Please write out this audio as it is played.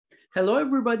Hello,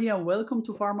 everybody, and welcome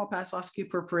to Pharmacists OSCE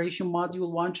Preparation Module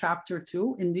 1, Chapter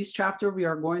 2. In this chapter, we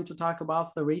are going to talk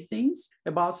about 3 things: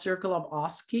 about circle of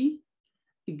OSCE,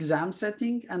 exam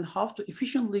setting, and how to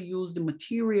efficiently use the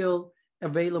material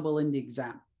available in the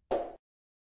exam.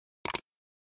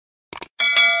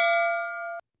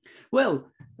 Well,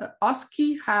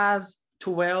 OSCE has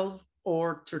 12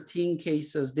 or 13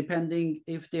 cases, depending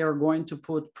if they are going to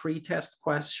put pre-test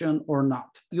question or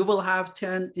not. You will have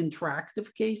 10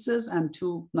 interactive cases and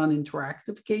 2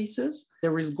 non-interactive cases.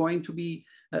 There is going to be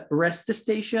a rest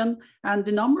station, and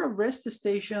the number of rest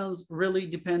stations really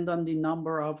depend on the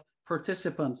number of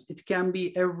participants. It can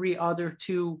be every other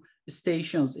 2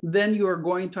 stations. Then you are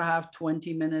going to have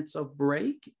 20 minutes of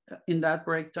break. In that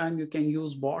break time, you can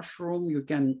use washroom, you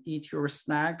can eat your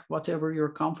snack, whatever you're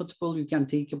comfortable, you can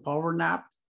take a power nap.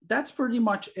 That's pretty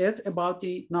much it about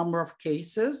the number of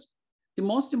cases. The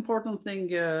most important thing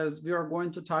is we are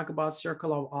going to talk about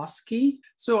circle of OSCE.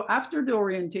 So after the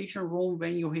orientation room,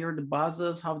 when you hear the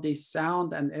buzzes, how they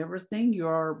sound and everything, you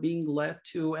are being led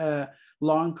to a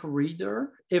long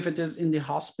corridor. If it is in the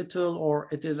hospital or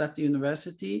it is at the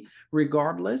university,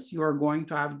 regardless, you are going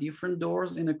to have different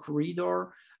doors in a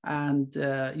corridor, and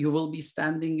you will be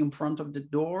standing in front of the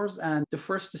doors. And the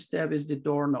first step is the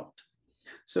door note.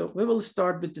 So we will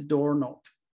start with the door note.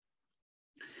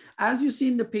 As you see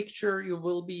in the picture, you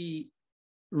will be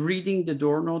reading the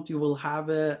door note. You will have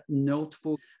a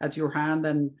notebook at your hand,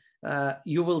 and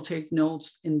you will take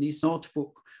notes in this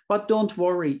notebook. But don't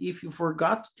worry, if you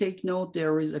forgot to take note,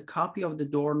 there is a copy of the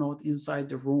door note inside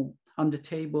the room on the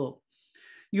table.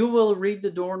 You will read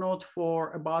the door note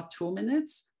for about 2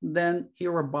 minutes, then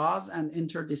hear a buzz and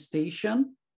enter the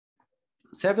station.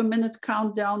 7-minute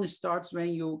countdown starts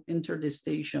when you enter the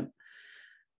station.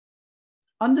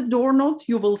 On the door note,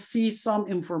 you will see some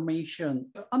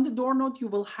information. On the door note, you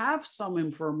will have some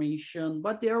information,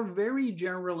 but they are very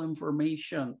general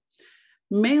information.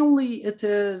 Mainly, it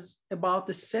is about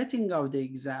the setting of the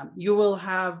exam. You will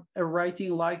have a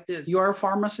writing like this: you are a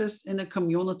pharmacist in a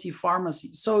community pharmacy.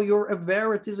 So you're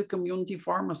aware it is a community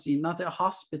pharmacy, not a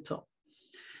hospital.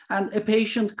 And a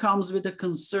patient comes with a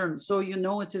concern. So you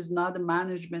know it is not a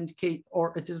management case,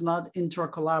 or it is not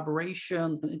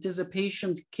inter-collaboration. It is a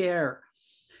patient care.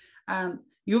 And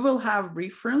you will have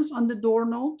reference on the door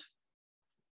note.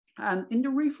 And in the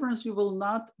reference, you will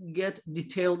not get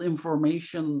detailed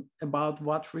information about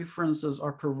what references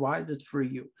are provided for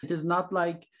you. It is not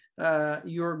like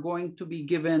you're going to be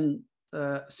given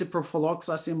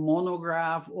ciprofloxacin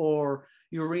monograph or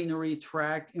urinary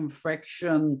tract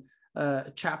infection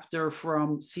chapter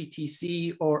from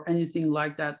CTC or anything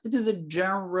like that. It is a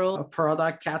general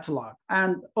product catalog.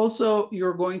 And also,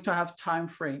 you're going to have time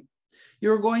frame.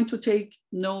 You're going to take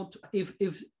note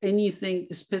if anything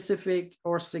specific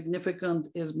or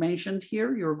significant is mentioned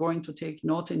here, you're going to take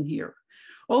note in here.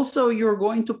 Also, you're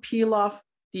going to peel off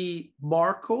the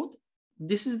barcode.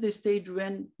 This is the stage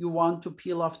when you want to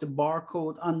peel off the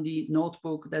barcode on the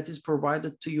notebook that is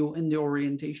provided to you in the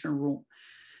orientation room.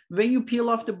 When you peel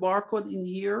off the barcode in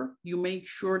here, you make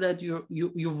sure that you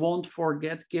won't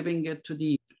forget giving it to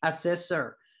the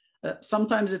assessor.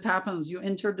 Sometimes it happens, you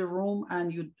enter the room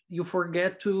and you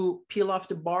forget to peel off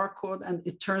the barcode, and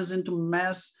it turns into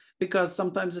mess because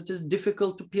sometimes it is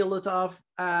difficult to peel it off,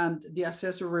 and the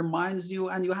assessor reminds you,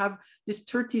 and you have this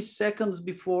 30 seconds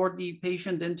before the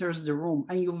patient enters the room,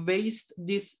 and you waste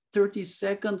this 30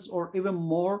 seconds or even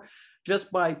more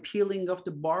just by peeling off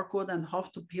the barcode and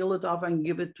have to peel it off and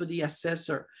give it to the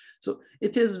assessor. So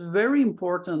it is very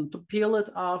important to peel it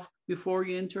off before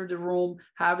you enter the room,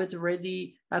 have it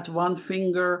ready at one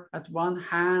finger, at one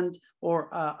hand,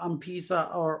 or on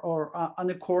pizza or on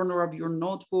the corner of your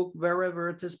notebook, wherever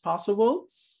it is possible.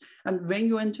 And when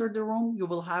you enter the room, you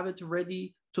will have it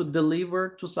ready to deliver,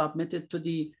 to submit it to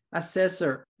the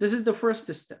assessor. This is the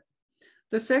first step.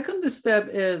 The second step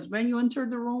is when you enter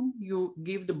the room, you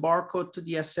give the barcode to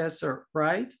the assessor,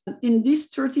 right? And in these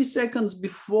 30 seconds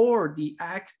before the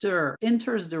actor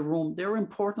enters the room, there are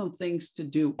important things to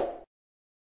do.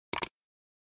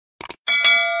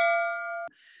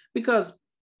 Because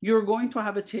you're going to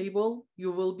have a table,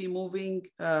 you will be moving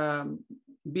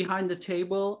behind the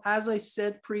table. As I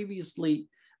said previously,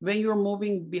 when you're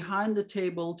moving behind the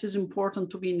table, it is important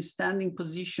to be in standing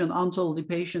position until the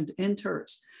patient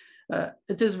enters.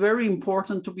 It is very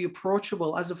important to be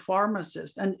approachable as a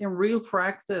pharmacist. And in real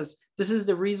practice, this is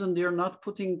the reason they're not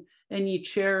putting any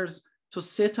chairs to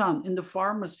sit on in the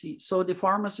pharmacy. So the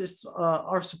pharmacists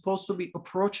are supposed to be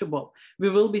approachable. We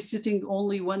will be sitting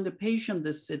only when the patient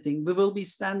is sitting. We will be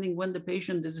standing when the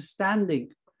patient is standing.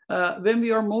 When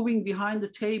we are moving behind the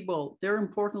table, there are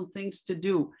important things to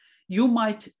do. You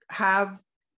might have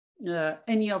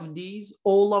any of these,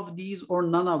 all of these, or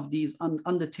none of these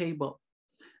on the table.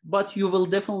 But you will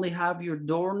definitely have your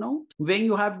door note. When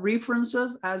you have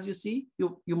references, as you see,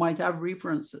 you might have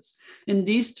references. In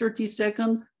these 30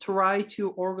 seconds, try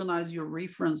to organize your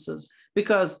references,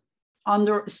 because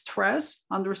under stress,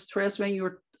 when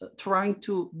you're trying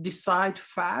to decide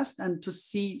fast and to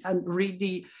see and read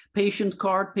the patient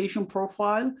card, patient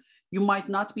profile, you might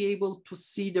not be able to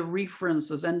see the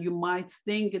references, and you might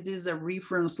think it is a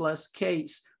referenceless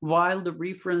case while the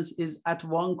reference is at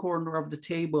one corner of the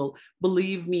table.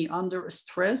 Believe me, under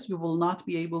stress, you will not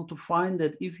be able to find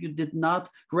it if you did not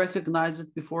recognize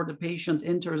it before the patient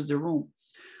enters the room.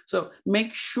 So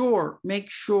make sure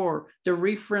the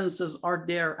references are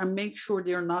there, and make sure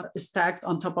they're not stacked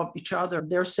on top of each other.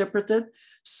 They're separated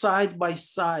side by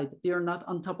side. They're not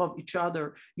on top of each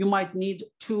other. You might need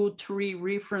 2-3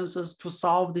 references to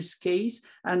solve this case,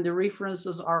 and the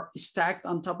references are stacked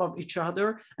on top of each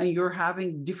other, and you're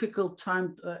having difficult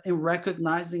time in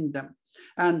recognizing them.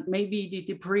 And maybe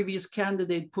the previous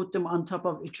candidate put them on top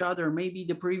of each other. Maybe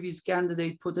the previous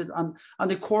candidate put it on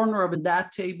the corner of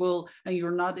that table, and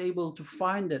you're not able to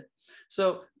find it.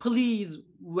 So please,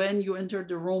 when you enter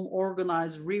the room,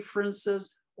 organize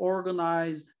references,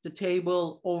 organize the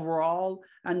table overall,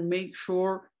 and make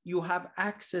sure you have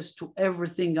access to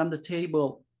everything on the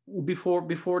table before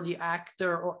the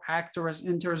actor or actress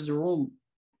enters the room.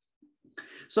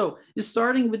 So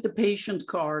starting with the patient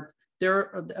card,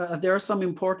 there are some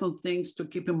important things to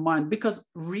keep in mind, because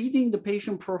reading the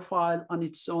patient profile on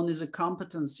its own is a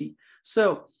competency.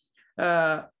 So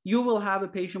you will have a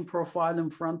patient profile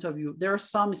in front of you. There are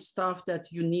some stuff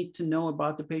that you need to know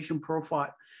about the patient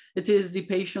profile. It is the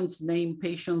patient's name,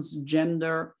 patient's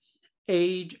gender,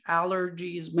 age,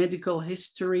 allergies, medical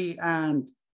history, and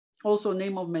also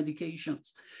name of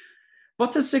medications.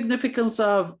 What's the significance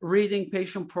of reading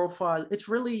patient profile? It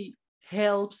really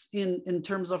helps in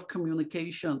terms of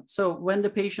communication. So when the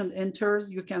patient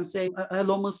enters, you can say,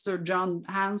 hello, Mr. John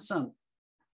Hansen.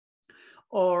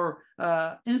 Or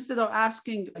instead of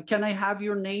asking, can I have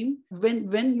your name?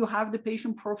 When you have the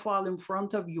patient profile in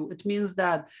front of you, it means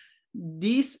that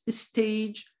this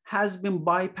stage has been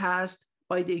bypassed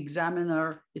by the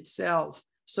examiner itself.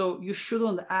 So you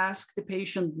shouldn't ask the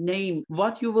patient name.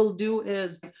 What you will do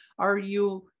is, are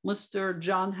you Mr.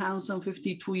 John Hansen,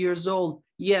 52 years old?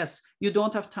 Yes, you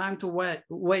don't have time to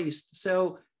waste.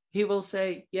 So he will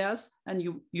say yes, and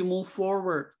you move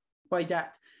forward by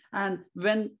that. And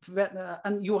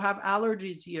and you have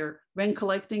allergies here, when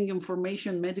collecting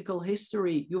information, medical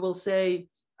history, you will say,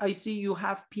 I see you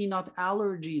have peanut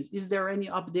allergies. Is there any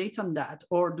update on that?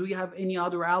 Or do you have any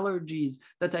other allergies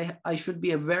that I should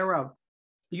be aware of?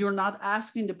 You're not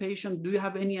asking the patient, do you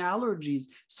have any allergies?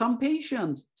 Some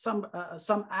patients,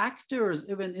 some actors,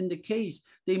 even in the case,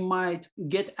 they might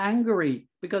get angry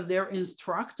because they're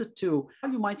instructed to.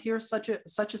 You might hear such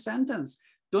a sentence.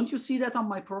 Don't you see that on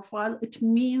my profile? It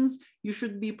means you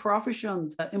should be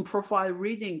proficient in profile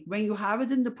reading. When you have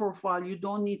it in the profile, you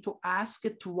don't need to ask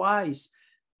it twice.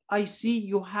 I see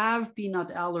you have peanut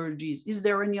allergies. Is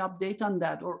there any update on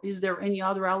that? Or is there any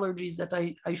other allergies that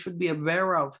I should be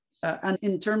aware of? And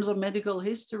in terms of medical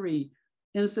history,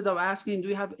 instead of asking, do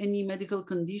you have any medical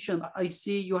condition? I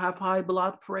see you have high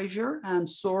blood pressure and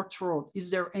sore throat.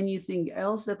 Is there anything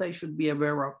else that I should be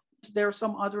aware of? There are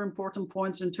some other important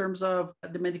points in terms of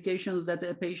the medications that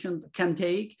a patient can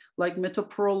take, like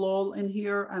metoprolol in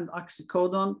here and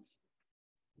oxycodone.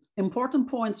 Important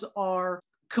points are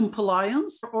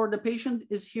compliance, or the patient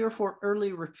is here for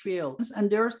early refill. And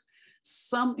there's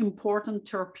some important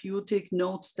therapeutic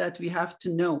notes that we have to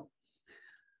know.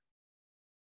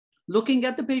 Looking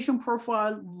at the patient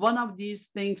profile, one of these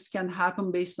things can happen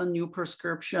based on new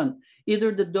prescription.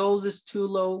 Either the dose is too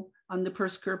low on the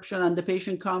prescription and the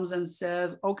patient comes and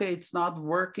says, okay, it's not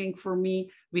working for me.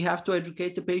 We have to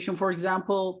educate the patient. For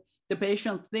example, the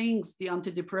patient thinks the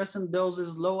antidepressant dose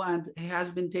is low and he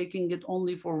has been taking it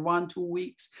only for 1-2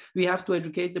 weeks. We have to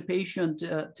educate the patient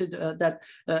that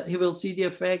he will see the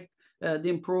effect, the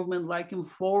improvement like in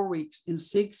 4 weeks, in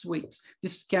 6 weeks.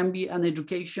 This can be an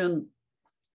education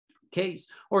case.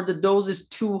 Or the dose is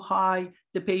too high,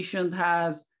 the patient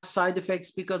has side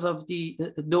effects because of the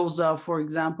dose of, for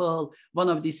example, one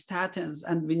of the statins,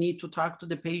 and we need to talk to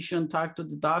the patient, talk to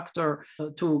the doctor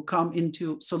to come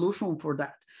into solution for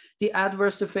that. The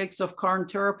adverse effects of current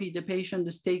therapy, the patient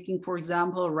is taking, for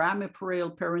example,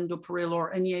 ramipril, perindopril,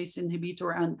 or any ACE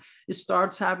inhibitor, and it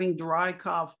starts having dry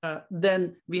cough,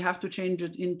 then we have to change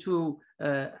it into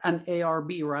an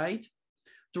ARB, right?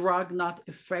 Drug not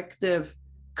effective.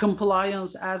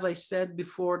 Compliance, as I said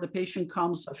before, the patient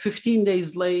comes 15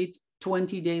 days late,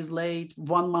 20 days late,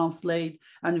 1 month late,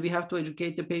 and we have to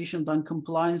educate the patient on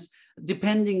compliance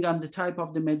depending on the type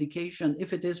of the medication.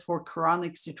 If it is for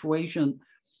chronic situation,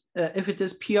 if it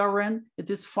is PRN, it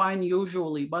is fine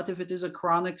usually, but if it is a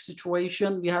chronic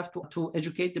situation, we have to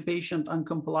educate the patient on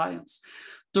compliance.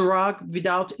 Drug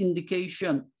without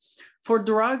indication. For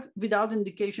drug without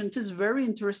indication, it is a very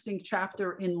interesting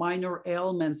chapter in minor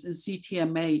ailments in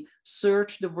CTMA.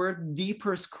 Search the word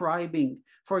deprescribing.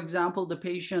 For example, the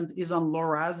patient is on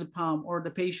lorazepam or the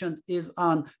patient is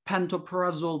on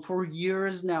pantoprazole for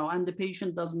years now, and the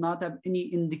patient does not have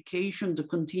any indication to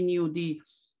continue these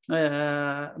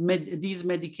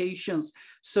medications.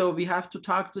 So we have to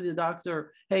talk to the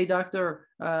doctor. Hey, doctor,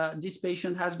 this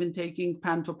patient has been taking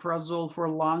pantoprazole for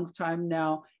a long time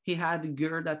now. He had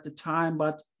GERD at the time,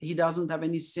 but he doesn't have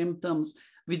any symptoms.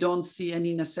 We don't see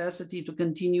any necessity to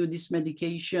continue this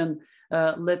medication.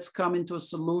 Let's come into a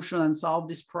solution and solve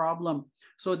this problem.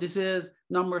 So this is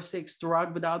number 6,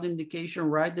 drug without indication,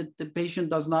 right? That the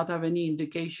patient does not have any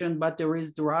indication, but there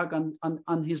is drug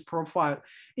on his profile.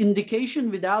 Indication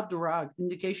without drug,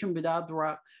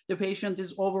 The patient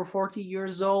is over 40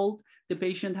 years old. The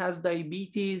patient has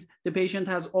diabetes. The patient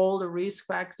has all the risk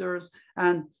factors,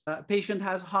 and patient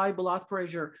has high blood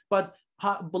pressure, but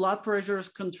blood pressure is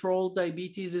controlled,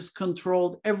 diabetes is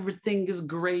controlled, everything is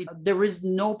great. There is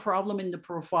no problem in the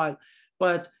profile.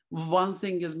 But one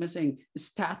thing is missing,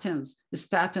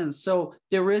 statins. So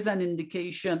there is an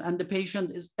indication and the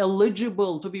patient is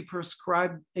eligible to be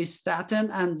prescribed a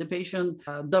statin and the patient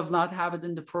does not have it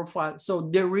in the profile. So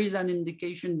there is an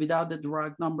indication without the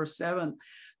drug. Number 7,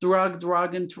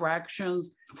 drug-drug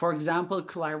interactions. For example,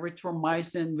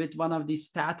 clarithromycin with one of these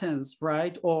statins,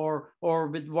 right? Or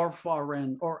with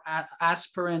warfarin or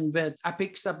aspirin with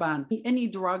apixaban. Any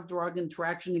drug-drug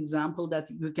interaction example that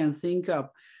you can think of.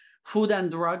 Food and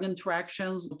drug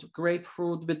interactions,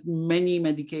 grapefruit with many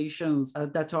medications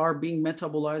that are being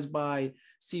metabolized by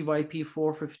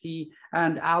CYP450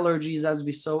 and allergies as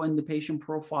we saw in the patient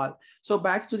profile. So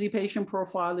back to the patient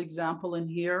profile example in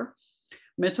here.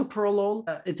 Metoprolol,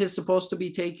 it is supposed to be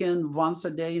taken once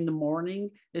a day in the morning.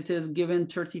 It is given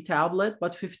 30 tablets,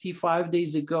 but 55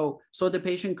 days ago. So the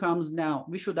patient comes now.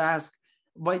 We should ask,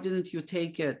 why didn't you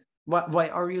take it? Why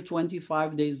are you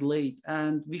 25 days late?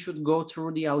 And we should go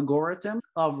through the algorithm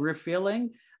of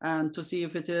refilling and to see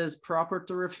if it is proper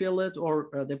to refill it or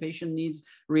the patient needs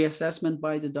reassessment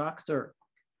by the doctor.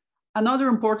 Another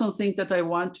important thing that I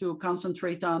want to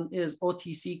concentrate on is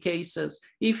OTC cases.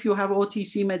 If you have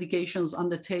OTC medications on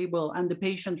the table and the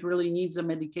patient really needs a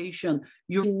medication,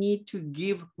 you need to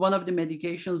give one of the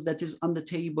medications that is on the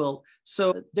table.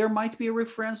 So there might be a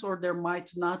reference or there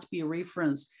might not be a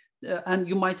reference. And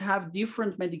you might have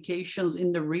different medications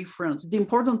in the reference. The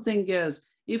important thing is,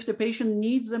 if the patient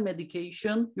needs a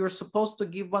medication, you're supposed to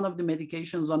give one of the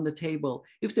medications on the table.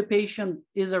 If the patient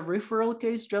is a referral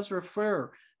case, just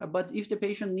refer. But if the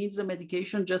patient needs a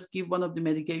medication, just give one of the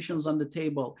medications on the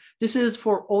table. This is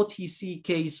for OTC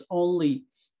case only.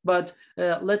 But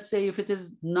let's say if it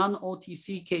is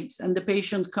non-OTC case and the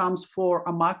patient comes for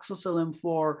amoxicillin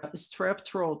for strep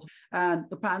throat, and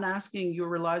upon asking, you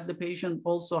realize the patient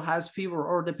also has fever,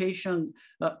 or the patient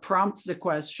prompts the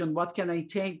question, what can I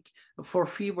take for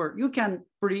fever? You can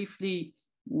briefly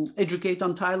educate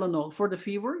on Tylenol. For the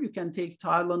fever, you can take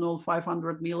Tylenol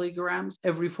 500 milligrams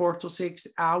every 4 to 6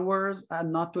 hours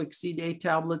and not to exceed 8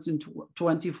 tablets in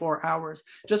 24 hours.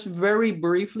 Just very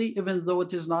briefly, even though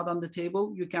it is not on the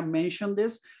table, you can mention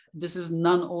this. This is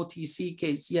non-OTC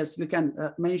case. Yes, you can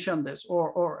mention this.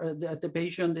 Or the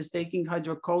patient is taking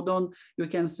hydrocodone, you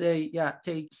can say, yeah,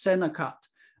 take Senecot.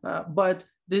 But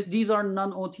these are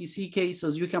non-OTC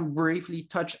cases. You can briefly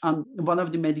touch on one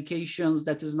of the medications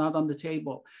that is not on the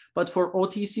table. But for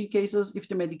OTC cases, if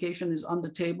the medication is on the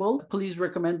table, please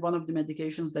recommend one of the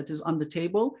medications that is on the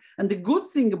table. And the good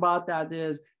thing about that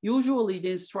is usually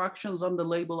the instructions on the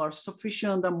label are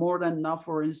sufficient and more than enough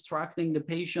for instructing the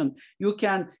patient. You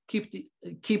can keep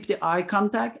the eye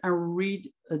contact and read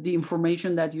the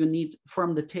information that you need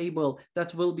from the table.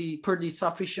 That will be pretty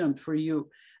sufficient for you.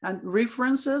 And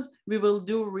references, we will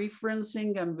do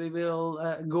referencing and we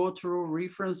will go through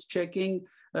reference checking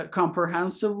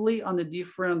comprehensively on a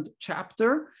different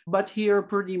chapter. But here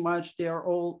pretty much they are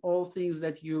all things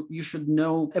that you should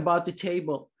know about the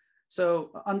table.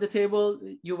 So on the table,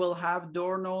 you will have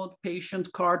door note,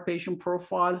 patient card, patient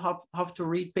profile, how to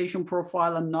read patient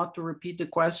profile and not to repeat the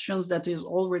questions that is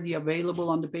already available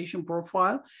on the patient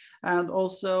profile, and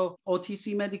also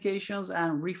OTC medications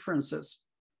and references.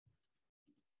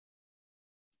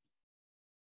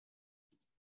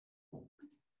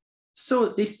 So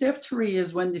the step 3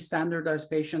 is when the standardized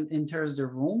patient enters the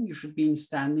room, you should be in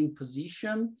standing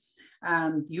position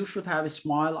and you should have a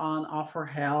smile on, offer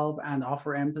help and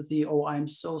offer empathy. Oh, I'm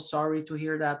so sorry to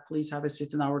hear that. Please have a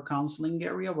seat in our counseling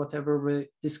area. Whatever we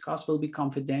discuss will be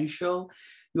confidential.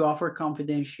 You offer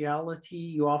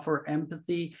confidentiality, you offer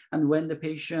empathy, and when the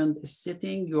patient is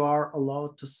sitting, you are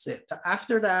allowed to sit.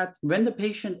 After that, when the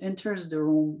patient enters the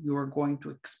room, you are going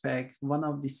to expect one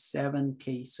of the 7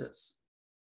 cases.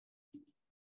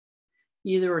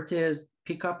 Either it is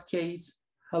pickup case,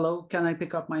 hello, can I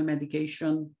pick up my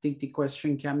medication? The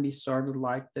question can be started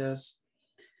like this.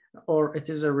 Or it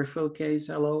is a refill case,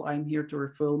 hello, I'm here to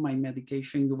refill my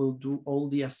medication. You will do all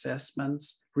the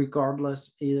assessments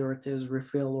regardless, either it is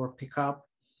refill or pickup.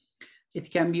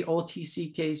 It can be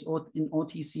OTC case. In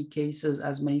OTC cases,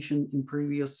 as mentioned in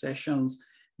previous sessions,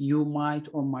 you might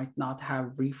or might not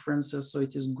have references, so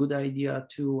it is a good idea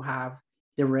to have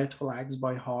the red flags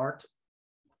by heart.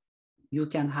 You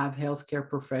can have healthcare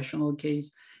professional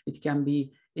case. It can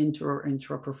be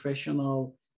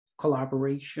intra-professional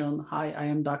collaboration. Hi, I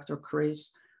am Dr.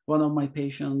 Chris. One of my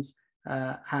patients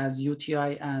has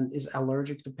UTI and is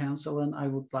allergic to penicillin. I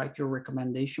would like your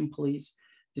recommendation, please.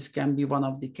 This can be one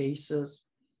of the cases.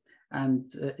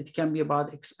 And it can be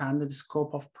about expanded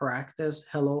scope of practice.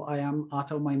 Hello, I am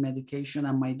out of my medication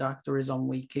and my doctor is on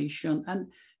vacation.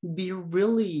 And we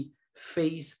really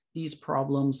face these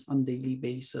problems on a daily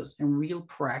basis. In real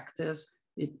practice,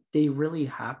 they really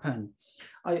happen.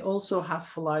 I also have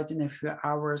flight in a few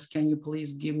hours. Can you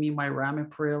please give me my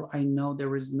Ramipril? I know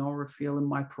there is no refill in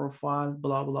my profile,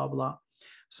 blah, blah, blah.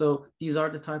 So these are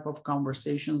the type of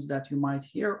conversations that you might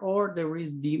hear. Or there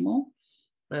is demo.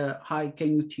 Hi,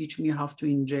 can you teach me how to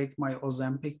inject my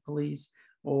Ozempic, please?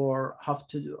 Or how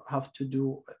to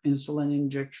do insulin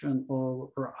injection,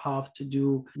 or how to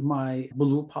do my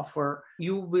blue puffer.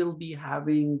 You will be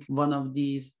having one of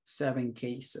these 7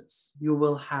 cases. You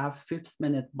will have 5th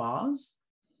minute pause.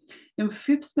 In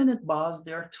 5th minute pause,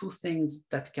 there are 2 things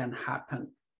that can happen.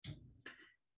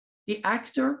 The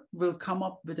actor will come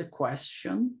up with a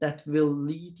question that will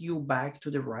lead you back to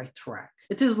the right track.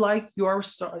 It is like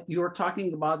you're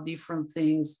talking about different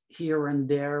things here and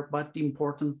there, but the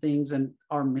important things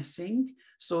are missing.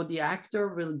 So the actor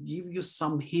will give you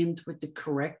some hint with the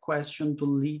correct question to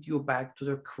lead you back to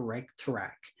the correct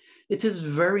track. It is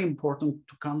very important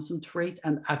to concentrate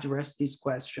and address these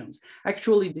questions.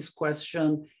 Actually, this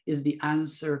question is the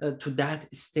answer to that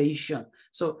station.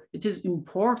 So it is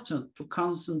important to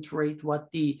concentrate what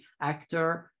the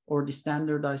actor or the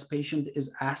standardized patient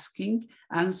is asking.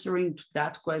 Answering to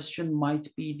that question might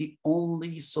be the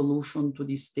only solution to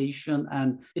the station,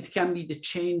 and it can be the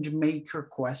change maker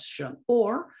question.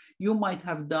 Or you might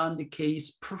have done the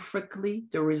case perfectly,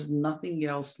 there is nothing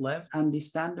else left, and the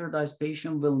standardized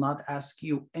patient will not ask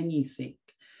you anything.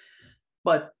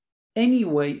 But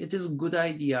anyway, it is a good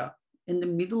idea in the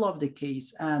middle of the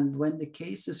case, and when the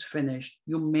case is finished,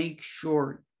 you make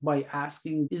sure by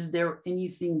asking, is there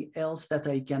anything else that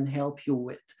I can help you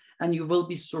with? And you will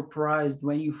be surprised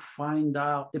when you find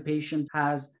out the patient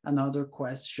has another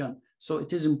question. So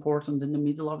it is important in the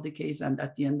middle of the case and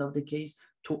at the end of the case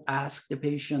to ask the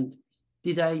patient,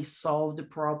 did I solve the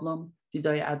problem? Did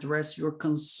I address your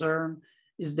concern?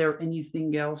 Is there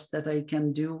anything else that I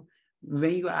can do?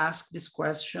 When you ask these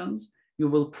questions, you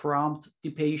will prompt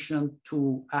the patient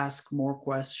to ask more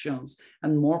questions,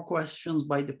 and more questions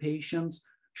by the patients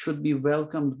should be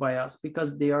welcomed by us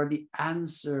because they are the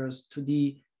answers to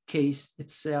the case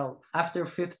itself. After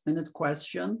 5th minute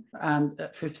question and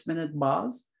 5th minute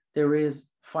pause, there is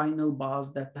final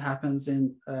pause that happens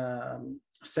in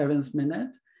 7th minute.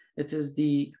 It is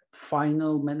the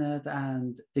final minute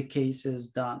and the case is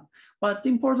done. But the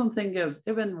important thing is,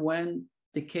 even when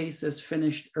the case is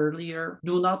finished earlier,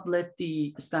 do not let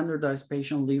the standardized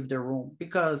patient leave the room,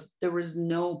 because there is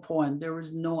no point, there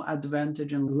is no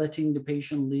advantage in letting the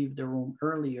patient leave the room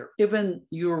earlier. Even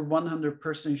you're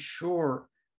 100% sure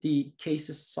the case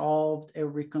is solved,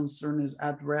 every concern is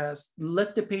addressed,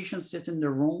 let the patient sit in the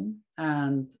room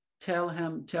and tell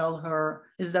her,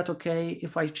 is that okay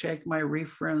if I check my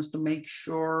reference to make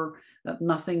sure that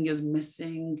nothing is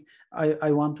missing?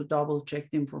 I want to double check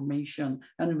the information.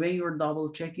 And when you're double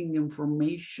checking the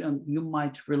information, you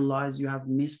might realize you have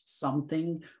missed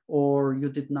something or you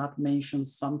did not mention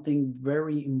something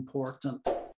very important.